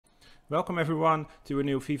Welcome everyone to a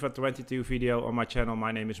new FIFA 22 video on my channel.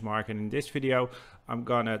 My name is Mark, and in this video I'm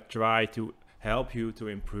gonna try to help you to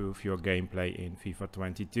improve your gameplay in FIFA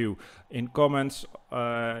 22. In comments,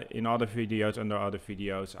 in other videos, under other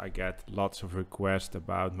videos, I get lots of requests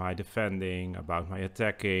about my defending, about my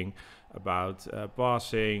attacking, about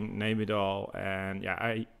passing, name it all. And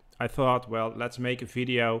yeah, I thought, well, let's make a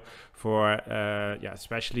video for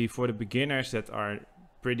especially for the beginners that are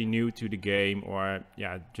pretty new to the game, or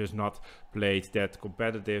just not played that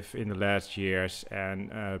competitive in the last years,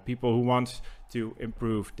 and people who want to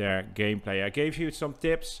improve their gameplay. I gave you some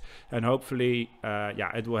tips, and hopefully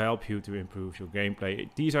it will help you to improve your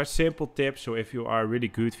gameplay. These are simple tips, so if you are a really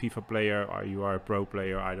good FIFA player, or you are a pro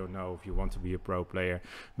player, I don't know if you want to be a pro player,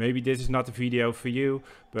 maybe this is not the video for you,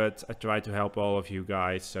 but I try to help all of you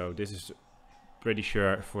guys. So this is pretty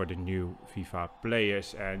sure for the new FIFA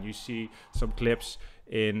players, and you see some clips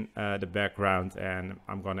in the background, and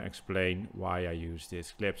I'm gonna explain why I use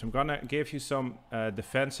these clips. I'm gonna give you some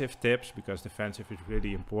defensive tips, because defensive is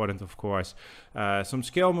really important, of course. Some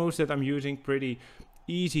skill moves that I'm using, pretty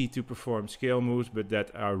easy to perform skill moves, but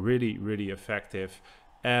that are really effective.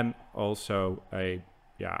 And also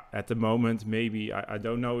at the moment, maybe I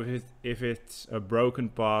don't know if it's a broken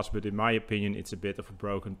pass, but in my opinion it's a bit of a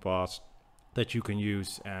broken pass that you can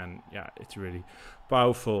use, and it's really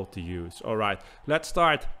powerful to use. All right, let's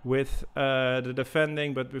start with the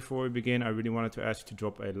defending, but before we begin, I really wanted to ask you to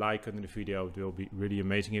drop a like under the video. It will be really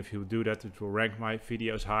amazing if you do that. It will rank my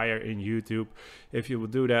videos higher in YouTube if you will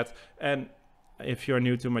do that. And if you're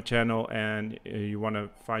new to my channel and you want to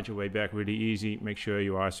find your way back really easy, make sure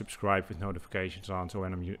you are subscribed with notifications on, so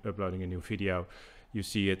when I'm uploading a new video you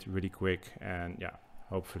see it really quick, and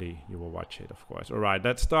hopefully you will watch it, of course. All right,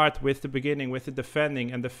 let's start with the beginning, with the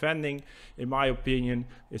defending. And defending, in my opinion,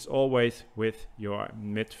 is always with your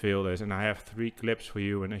midfielders. And I have 3 clips for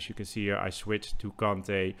you. And as you can see here, I switched to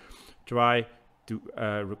Kante. Try to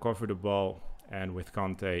recover the ball. And with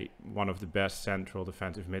Kante, one of the best central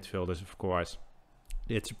defensive midfielders, of course,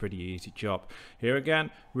 it's a pretty easy job. Here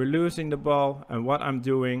again, we're losing the ball. And what I'm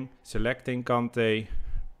doing, selecting Kante,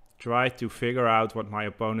 try to figure out what my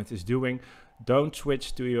opponent is doing. Don't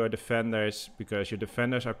switch to your defenders, because your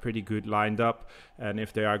defenders are pretty good lined up, and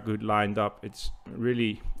if they are good lined up, it's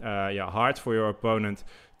really hard for your opponent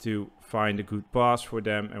to find a good pass for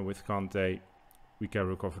them. And with Kante, we can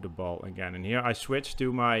recover the ball again. And here I switch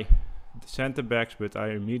to my center backs, but I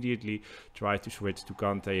immediately try to switch to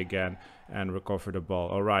Kante again and recover the ball.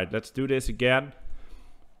 All right, let's do this again.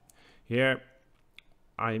 Here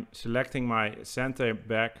I'm selecting my center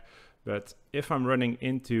back, but if I'm running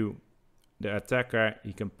into the attacker,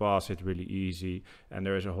 he can pass it really easy, and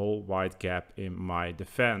there is a whole wide gap in my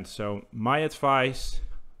defense. So my advice,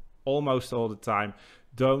 almost all the time,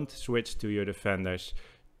 don't switch to your defenders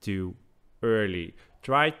too early.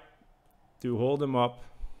 Try to hold them up,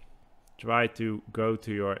 try to go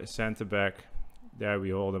to your center back. There we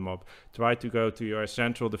hold them up. Try to go to your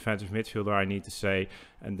central defensive midfielder, I need to say,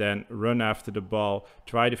 and then run after the ball.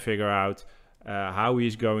 Try to figure out how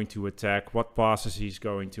he's going to attack, what passes he's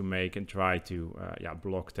going to make, and try to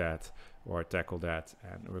block that or tackle that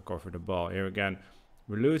and recover the ball. Here again,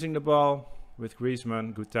 we're losing the ball with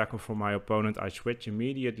Griezmann. Good tackle from my opponent. I switch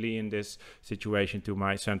immediately in this situation to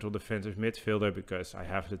my central defensive midfielder, because I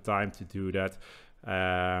have the time to do that.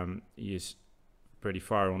 He is pretty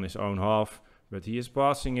far on his own half, but he is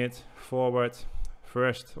passing it forward.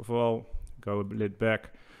 First of all, go a bit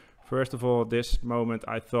back. First of all, this moment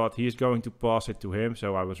I thought he's going to pass it to him,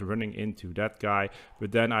 so I was running into that guy,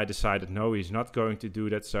 but then I decided no, he's not going to do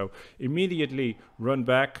that, so immediately run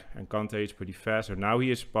back, and Kante is pretty fast, so now he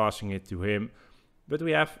is passing it to him. But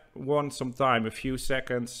we have won some time, a few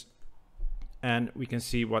seconds, and we can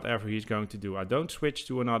see whatever he's going to do. I don't switch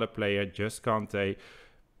to another player, just Kante.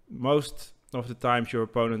 Most of the times your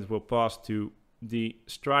opponent will pass to the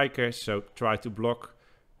strikers, so try to block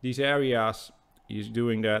these areas. He's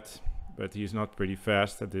doing that, but he's not pretty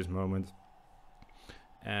fast at this moment.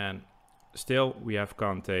 And still we have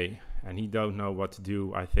Kante, and he don't know what to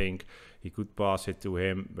do. I think he could pass it to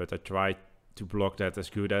him, but I try to block that as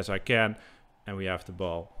good as I can, and we have the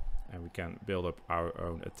ball, and we can build up our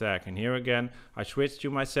own attack. And here again, I switch to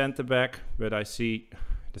my center back, but I see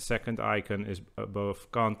the second icon is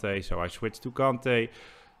above Kante, so I switch to Kante,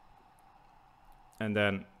 and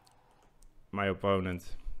then my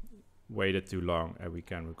opponent waited too long, and we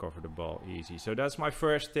can recover the ball easy. So that's my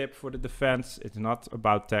first tip for the defense. It's not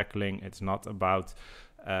about tackling, it's not about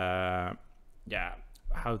how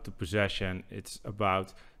to possession, it's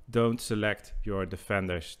about don't select your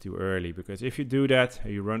defenders too early, because if you do that,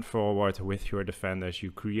 you run forward with your defenders,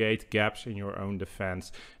 you create gaps in your own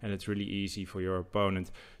defense, and it's really easy for your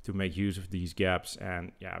opponent to make use of these gaps.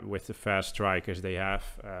 And yeah, with the fast strikers they have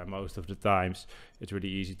most of the times, it's really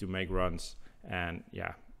easy to make runs and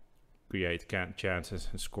yeah, create chances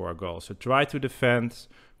and score goals. So try to defend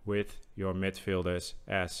with your midfielders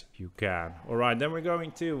as you can. All right, then we're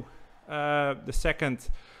going to the second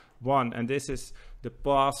one, and this is the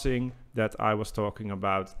passing that I was talking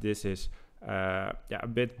about. This is yeah, a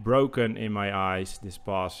bit broken in my eyes, this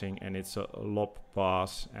passing, and it's a lob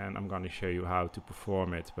pass, and I'm going to show you how to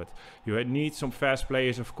perform it. But you need some fast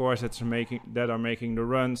players, of course, that are making the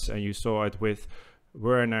runs, and you saw it with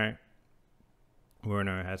Werner.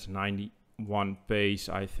 Werner has 91 pace,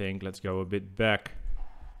 I think. Let's go a bit back.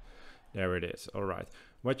 There it is. All right,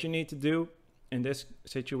 what you need to do in this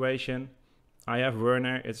situation, I have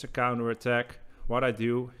Werner, it's a counter attack. What I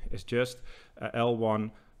do is just a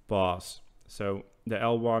L1 pass. So the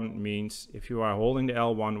L1 means if you are holding the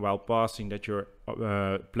L1 while passing, that your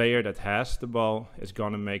player that has the ball is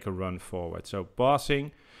gonna make a run forward. So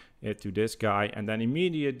passing it to this guy, and then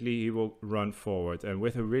immediately he will run forward. And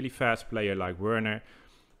with a really fast player like Werner,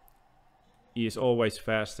 he is always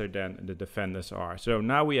faster than the defenders are. So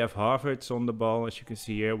now we have Havertz on the ball, as you can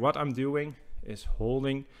see here. What I'm doing is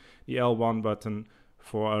holding the L1 button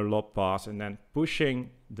for a lob pass and then pushing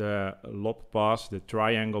the lob pass, the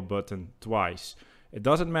triangle button, twice. It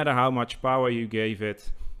doesn't matter how much power you gave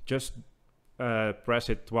it, just press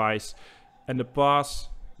it twice and the pass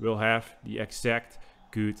will have the exact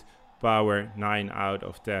good power 9 out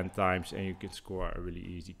of 10 times, and you can score a really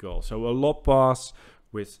easy goal. So a lob pass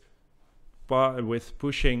with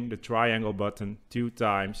pushing the triangle button 2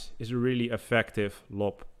 times is a really effective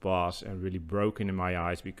lob pass, and really broken in my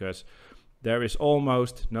eyes, because there is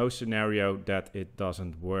almost no scenario that it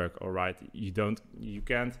doesn't work. All right, you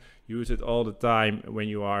can't use it all the time when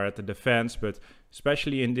you are at the defense, but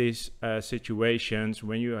especially in these situations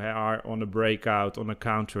when you are on a breakout, on a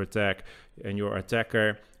counter attack, and your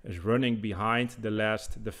attacker is running behind the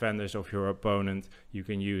last defenders of your opponent, you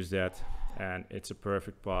can use that, and it's a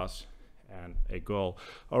perfect pass and a goal.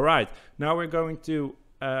 All right, now we're going to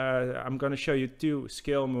I'm going to show you 2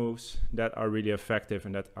 skill moves that are really effective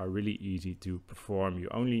and that are really easy to perform. You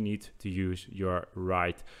only need to use your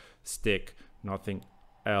right stick, nothing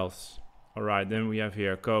else. All right, then we have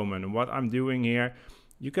here Coman. And what I'm doing here,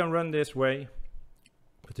 you can run this way,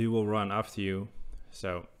 but he will run after you.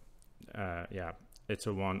 So yeah, it's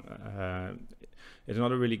a one. It's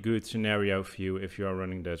not a really good scenario for you if you are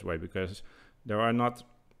running this way, because there are not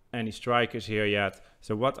any strikers here yet.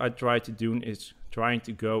 So what I try to do is trying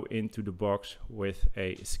to go into the box with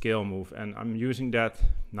a skill move, and I'm using that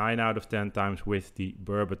 9 out of 10 times with the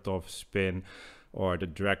Berbatov spin or the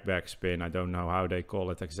drag back spin. I don't know how they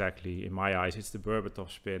call it exactly. In my eyes, it's the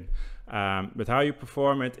Berbatov spin. But how you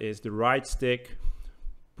perform it is the right stick,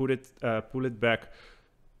 pull it back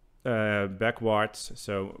backwards.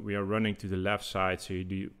 So we are running to the left side, so you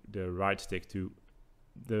do the right stick to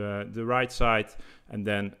the right side and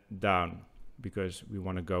then down, because we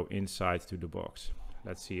want to go inside to the box.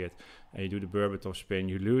 Let's see it. And you do the Berbatov spin,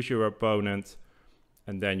 you lose your opponent,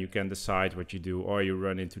 and then you can decide what you do. Or you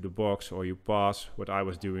run into the box, or you pass. What I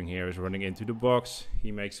was doing here is running into the box.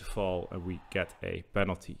 He makes a fall, and we get a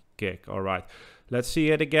penalty kick. All right, let's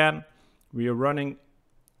see it again. We are running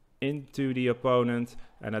into the opponent,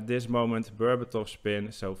 and at this moment, Berbatov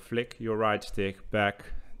spin. So flick your right stick back,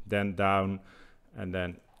 then down, and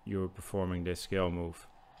then you're performing this skill move.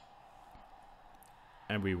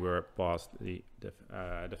 And we were past the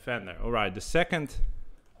defender. All right, the second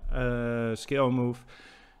skill move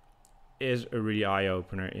is a really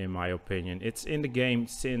eye-opener in my opinion. It's in the game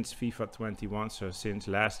since FIFA 21, so since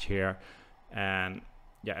last year. And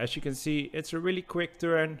yeah, as you can see, it's a really quick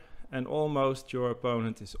turn, and almost your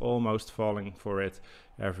opponent is almost falling for it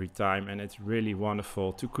every time. And it's really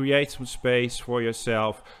wonderful to create some space for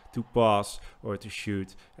yourself to pass or to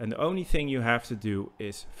shoot. And the only thing you have to do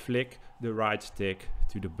is flick the right stick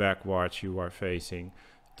to the backwards you are facing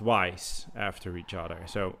twice after each other.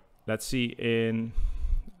 So let's see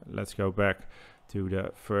let's go back to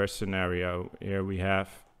the first scenario. Here we have,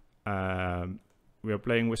 we are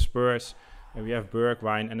playing with Spurs, and we have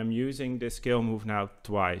Bergwijn, and I'm using this skill move now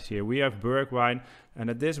twice. Here we have Bergwijn, and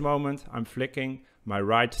at this moment I'm flicking my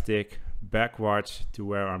right stick backwards to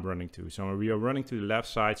where I'm running to. So we are running to the left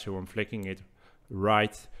side, so I'm flicking it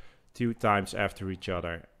right 2 times after each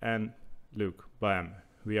other. And look, bam,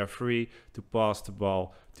 we are free to pass the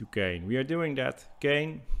ball to Kane. We are doing that.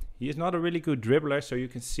 Kane, he is not a really good dribbler, so you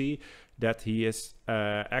can see that he is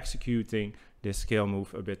executing this skill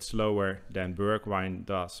move a bit slower than Bergwijn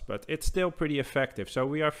does, but it's still pretty effective. So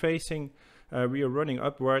we are running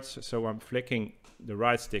upwards, so I'm flicking the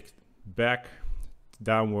right stick back,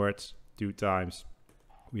 downwards 2 times.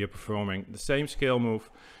 We are performing the same skill move,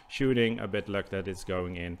 shooting, a bit luck that it's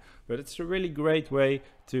going in. But it's a really great way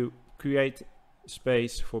to create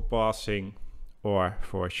space for passing or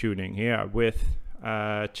for shooting. Here with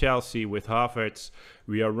Chelsea, with Havertz,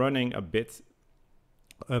 we are running a bit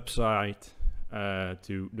upside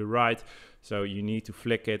to the right, so you need to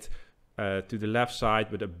flick it to the left side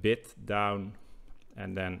but a bit down,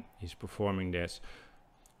 and then he's performing this,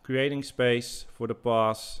 creating space for the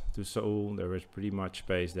pass to Saul. There is pretty much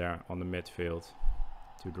space there on the midfield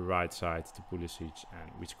to the right side to Pulisic,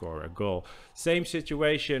 and we score a goal. Same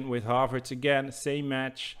situation with Havertz again, same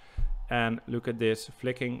match, and look at this,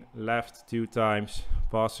 flicking left 2 times,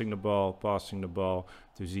 passing the ball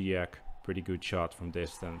to Ziyech. Pretty good shot from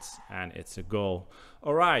distance, and it's a goal.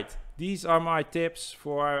 All right, these are my tips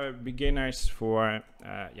for beginners, for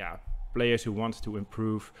players who want to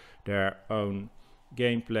improve their own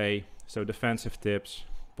gameplay. So defensive tips,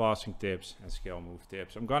 passing tips, and skill move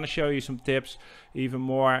tips. I'm gonna show you some tips even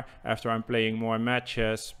more after I'm playing more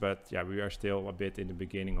matches, but yeah, we are still a bit in the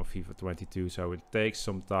beginning of FIFA 22, so it takes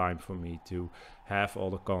some time for me to have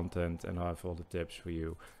all the content and have all the tips for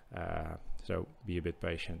you. So be a bit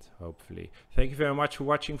patient, hopefully. Thank you very much for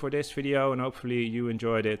watching for this video, and hopefully you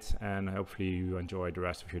enjoyed it, and hopefully you enjoy the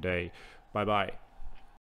rest of your day. Bye bye.